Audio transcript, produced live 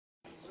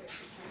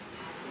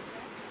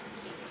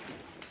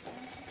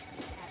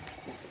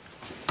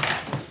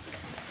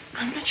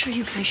I'm not sure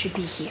you guys should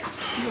be here.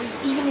 You're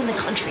even in the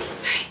country.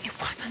 It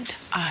wasn't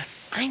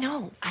us. I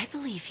know. I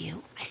believe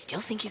you. I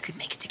still think you could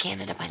make it to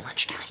Canada by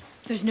lunchtime.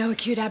 There's no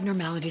acute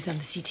abnormalities on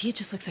the CT. It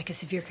just looks like a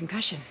severe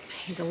concussion.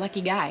 He's a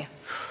lucky guy.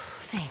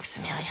 Thanks,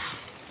 Amelia.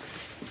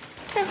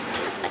 So,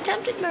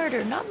 attempted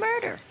murder, not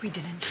murder. We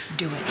didn't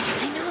do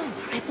it. I know.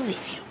 I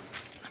believe you.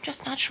 I'm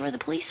just not sure the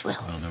police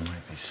will. Well, there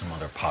might be some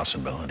other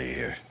possibility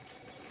here.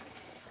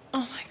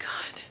 Oh my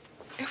God.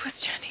 It was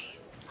Jenny.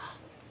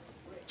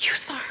 You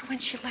saw her when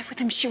she left with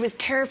him. She was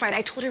terrified.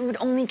 I told her it would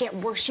only get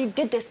worse. She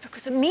did this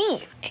because of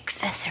me.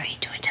 Accessory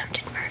to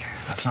attempted murder.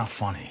 That's not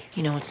funny.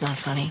 You know what's not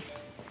funny?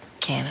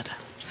 Canada.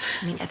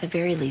 I mean, at the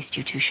very least,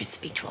 you two should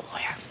speak to a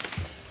lawyer.